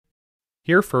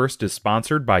Here First is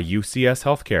sponsored by UCS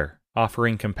Healthcare,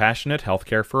 offering compassionate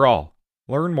healthcare for all.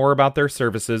 Learn more about their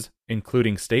services,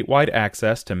 including statewide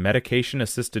access to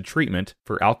medication-assisted treatment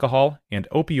for alcohol and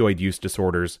opioid use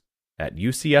disorders, at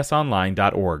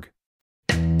ucsonline.org.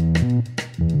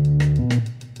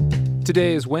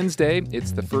 Today is Wednesday.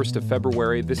 It's the 1st of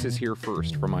February. This is Here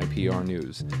First from IPR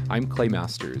News. I'm Clay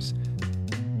Masters.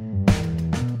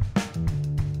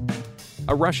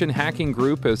 A Russian hacking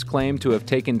group has claimed to have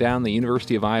taken down the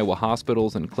University of Iowa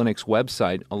Hospitals and Clinics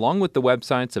website, along with the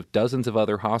websites of dozens of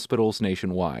other hospitals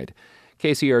nationwide.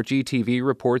 KCRG-TV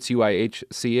reports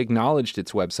UIHC acknowledged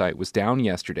its website was down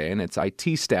yesterday, and its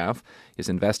IT staff is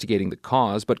investigating the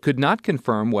cause, but could not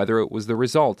confirm whether it was the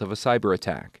result of a cyber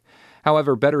attack.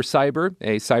 However, Better Cyber,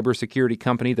 a cybersecurity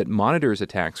company that monitors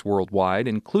attacks worldwide,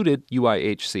 included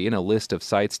UIHC in a list of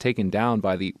sites taken down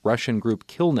by the Russian group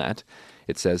Killnet.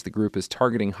 It says the group is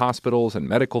targeting hospitals and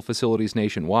medical facilities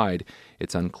nationwide.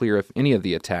 It's unclear if any of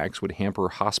the attacks would hamper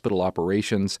hospital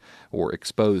operations or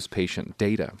expose patient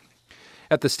data.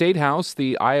 At the State House,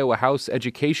 the Iowa House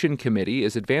Education Committee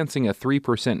is advancing a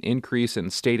 3% increase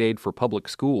in state aid for public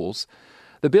schools.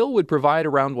 The bill would provide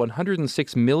around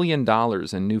 $106 million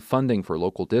in new funding for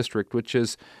local districts, which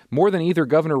is more than either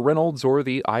Governor Reynolds or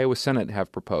the Iowa Senate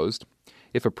have proposed.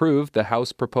 If approved, the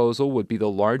House proposal would be the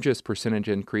largest percentage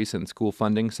increase in school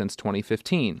funding since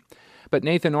 2015. But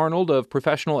Nathan Arnold of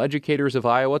Professional Educators of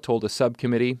Iowa told a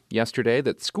subcommittee yesterday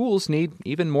that schools need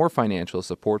even more financial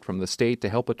support from the state to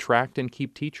help attract and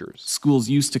keep teachers. Schools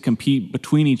used to compete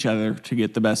between each other to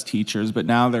get the best teachers, but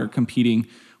now they're competing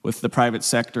with the private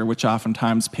sector, which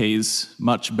oftentimes pays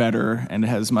much better and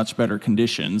has much better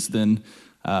conditions than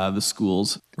the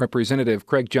schools. Representative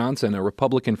Craig Johnson, a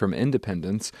Republican from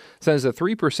Independence, says a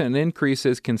 3% increase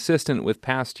is consistent with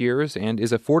past years and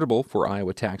is affordable for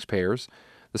Iowa taxpayers.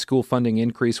 The school funding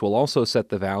increase will also set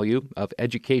the value of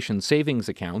education savings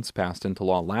accounts passed into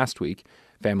law last week.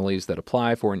 Families that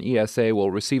apply for an ESA will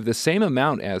receive the same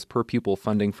amount as per-pupil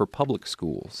funding for public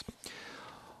schools.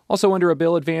 Also under a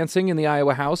bill advancing in the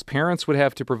Iowa House, parents would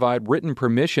have to provide written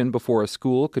permission before a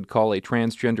school could call a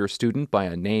transgender student by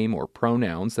a name or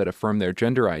pronouns that affirm their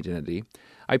gender identity.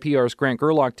 IPR's Grant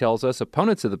Gerlach tells us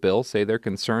opponents of the bill say they're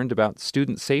concerned about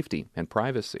student safety and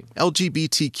privacy.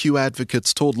 LGBTQ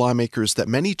advocates told lawmakers that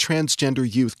many transgender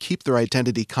youth keep their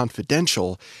identity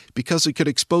confidential because it could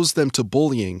expose them to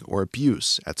bullying or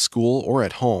abuse at school or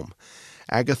at home.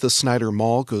 Agatha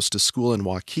Snyder-Mall goes to school in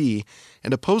Waukee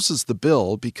and opposes the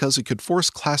bill because it could force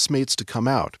classmates to come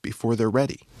out before they're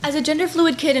ready. As a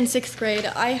gender-fluid kid in 6th grade,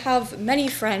 I have many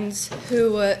friends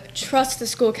who trust the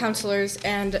school counselors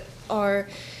and are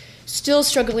still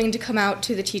struggling to come out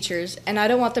to the teachers, and I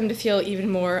don't want them to feel even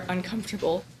more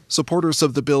uncomfortable. Supporters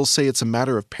of the bill say it's a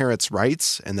matter of parents'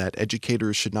 rights and that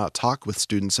educators should not talk with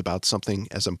students about something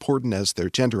as important as their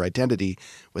gender identity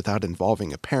without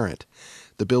involving a parent.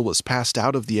 The bill was passed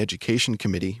out of the Education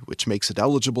Committee, which makes it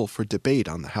eligible for debate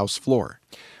on the House floor.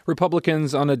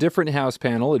 Republicans on a different House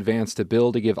panel advanced a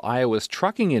bill to give Iowa's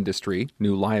trucking industry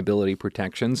new liability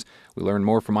protections. We learn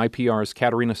more from IPR's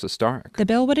Katerina Sostarek. The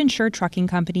bill would ensure trucking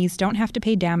companies don't have to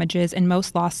pay damages in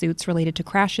most lawsuits related to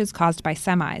crashes caused by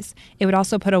semis. It would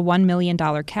also put a $1 million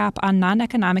cap on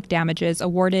non-economic damages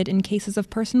awarded in cases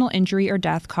of personal injury or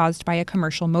death caused by a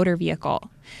commercial motor vehicle.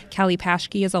 Kelly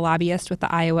Paschke is a lobbyist with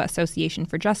the Iowa Association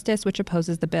for Justice, which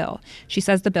opposes the bill. She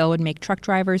says the bill would make truck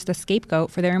drivers the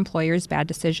scapegoat for their employers' bad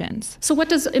decisions. So what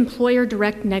does employer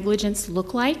direct negligence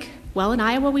look like? Well, in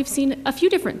Iowa, we've seen a few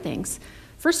different things.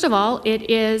 First of all, it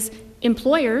is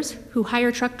employers who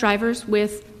hire truck drivers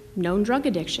with known drug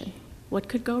addiction. What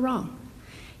could go wrong?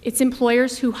 It's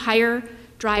employers who hire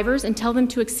drivers and tell them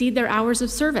to exceed their hours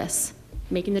of service,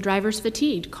 making the drivers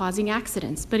fatigued, causing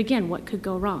accidents. But again, what could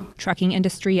go wrong? Trucking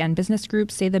industry and business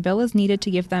groups say the bill is needed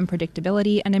to give them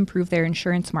predictability and improve their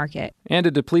insurance market. And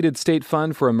a depleted state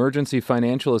fund for emergency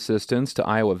financial assistance to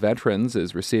Iowa veterans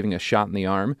is receiving a shot in the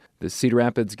arm. The Cedar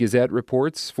Rapids Gazette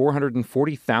reports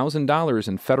 $440,000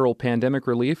 in federal pandemic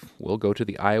relief will go to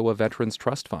the Iowa Veterans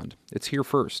Trust Fund. It's Here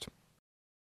First.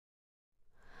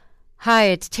 Hi,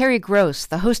 it's Terry Gross,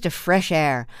 the host of Fresh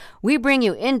Air. We bring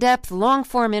you in-depth,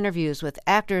 long-form interviews with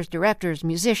actors, directors,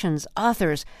 musicians,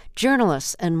 authors,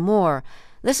 journalists, and more.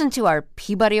 Listen to our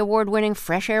Peabody Award-winning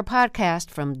Fresh Air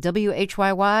podcast from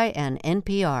WHYY and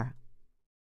NPR.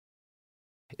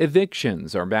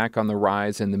 Evictions are back on the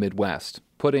rise in the Midwest,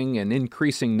 putting an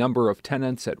increasing number of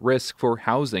tenants at risk for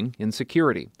housing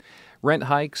insecurity. Rent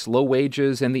hikes, low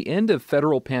wages, and the end of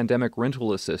federal pandemic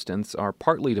rental assistance are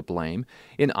partly to blame.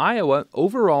 In Iowa,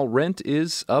 overall rent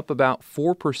is up about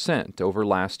 4% over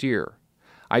last year.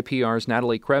 IPR's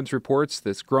Natalie Krebs reports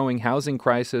this growing housing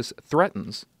crisis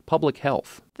threatens public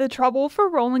health. The trouble for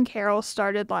Roland Carroll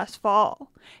started last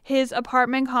fall. His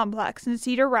apartment complex in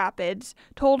Cedar Rapids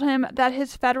told him that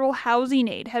his federal housing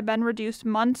aid had been reduced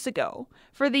months ago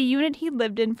for the unit he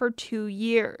lived in for 2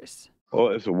 years. Well,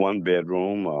 it's a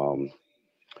one-bedroom.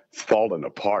 It's falling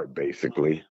apart,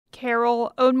 basically.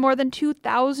 Carroll owed more than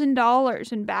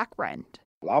 $2,000 in back rent.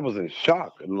 I was in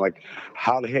shock. I'm like,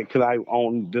 how the heck could I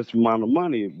own this amount of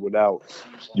money without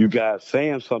you guys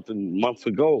saying something months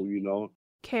ago, you know?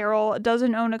 Carroll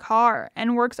doesn't own a car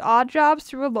and works odd jobs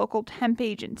through a local temp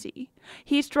agency.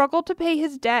 He struggled to pay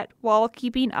his debt while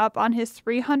keeping up on his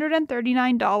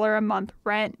 $339 a month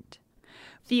rent.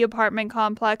 The apartment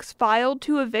complex filed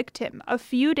to evict him a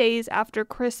few days after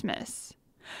Christmas.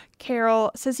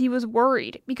 Carroll says he was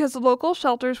worried because local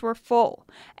shelters were full,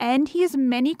 and he has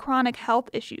many chronic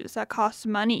health issues that cost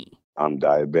money. I'm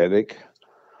diabetic.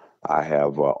 I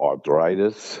have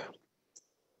arthritis.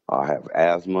 I have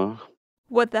asthma.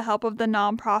 With the help of the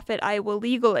nonprofit Iowa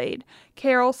Legal Aid,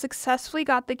 Carroll successfully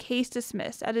got the case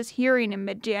dismissed at his hearing in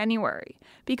mid-January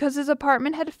because his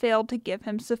apartment had failed to give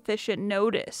him sufficient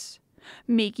notice.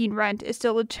 Making rent is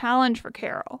still a challenge for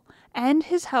Carroll, and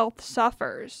his health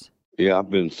suffers. Yeah, I've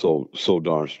been so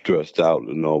darn stressed out.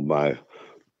 You know, my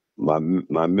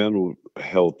mental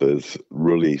health is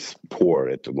really poor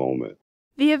at the moment.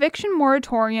 The eviction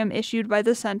moratorium issued by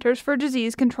the Centers for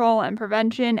Disease Control and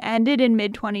Prevention ended in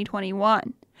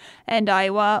mid-2021, and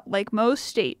Iowa, like most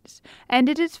states,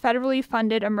 ended its federally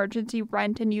funded emergency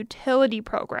rent and utility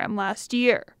program last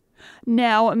year.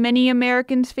 Now, many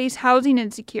Americans face housing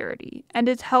insecurity and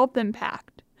its health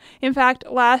impact. In fact,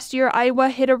 last year, Iowa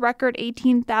hit a record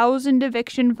 18,000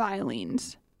 eviction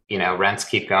filings. You know, rents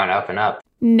keep going up and up.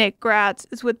 Nick Gratz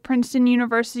is with Princeton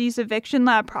University's Eviction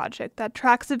Lab project that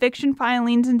tracks eviction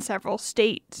filings in several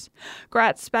states.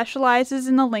 Gratz specializes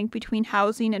in the link between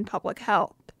housing and public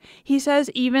health. He says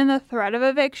even the threat of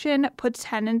eviction puts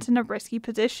tenants in a risky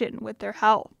position with their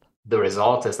health. The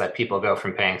result is that people go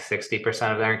from paying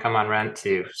 60% of their income on rent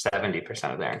to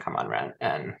 70% of their income on rent,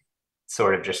 and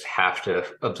sort of just have to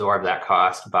absorb that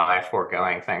cost by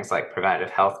foregoing things like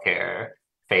preventative health care,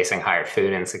 facing higher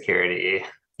food insecurity,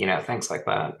 you know, things like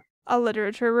that. A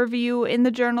literature review in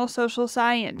the journal Social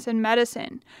Science and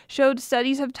Medicine showed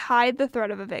studies have tied the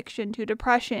threat of eviction to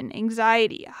depression,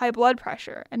 anxiety, high blood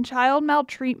pressure, and child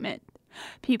maltreatment.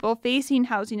 People facing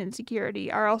housing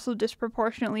insecurity are also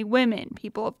disproportionately women,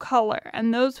 people of color,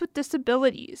 and those with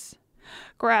disabilities.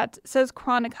 Gratz says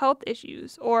chronic health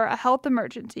issues or a health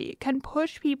emergency can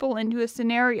push people into a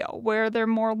scenario where they're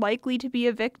more likely to be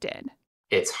evicted.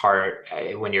 It's hard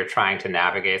when you're trying to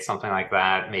navigate something like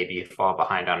that. Maybe you fall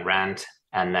behind on rent,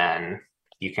 and then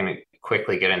you can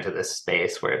quickly get into this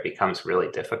space where it becomes really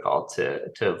difficult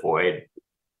to avoid,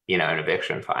 you know, an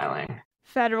eviction filing.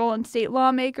 Federal and state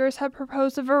lawmakers have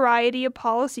proposed a variety of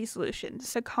policy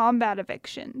solutions to combat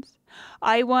evictions.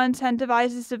 Iowa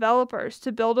incentivizes developers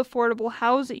to build affordable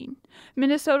housing.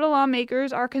 Minnesota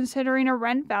lawmakers are considering a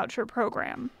rent voucher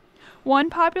program. One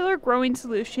popular growing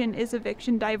solution is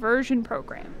eviction diversion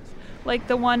programs, like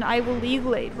the one Iowa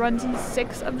Legal Aid runs in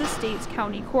 6 of the state's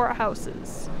county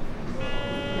courthouses.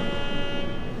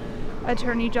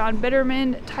 Attorney John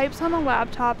Bitterman types on a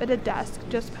laptop at a desk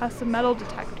just past the metal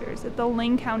detectors at the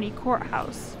Lane County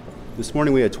Courthouse. This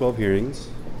morning we had 12 hearings.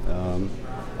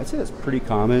 I'd say that's pretty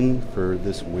common for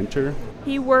this winter.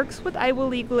 He works with Iowa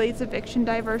Legal Aid's Eviction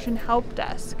Diversion Help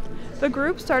Desk. The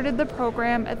group started the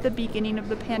program at the beginning of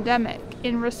the pandemic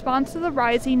in response to the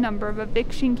rising number of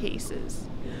eviction cases.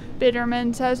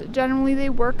 Bitterman says generally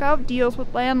they work out deals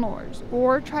with landlords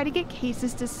or try to get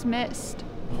cases dismissed.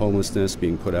 Homelessness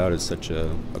being put out is such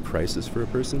a crisis for a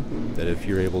person that if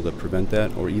you're able to prevent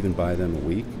that or even buy them a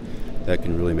week, that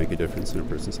can really make a difference in a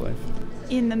person's life.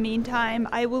 In the meantime,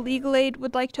 Iowa Legal Aid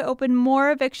would like to open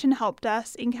more eviction help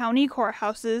desks in county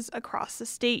courthouses across the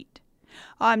state.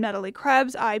 I'm Natalie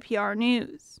Krebs, IPR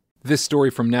News. This story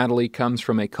from Natalie comes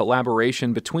from a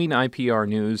collaboration between IPR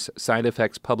News, Side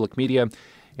Effects Public Media,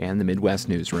 and the Midwest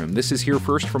Newsroom. This is Here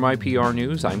First from IPR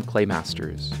News. I'm Clay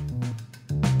Masters.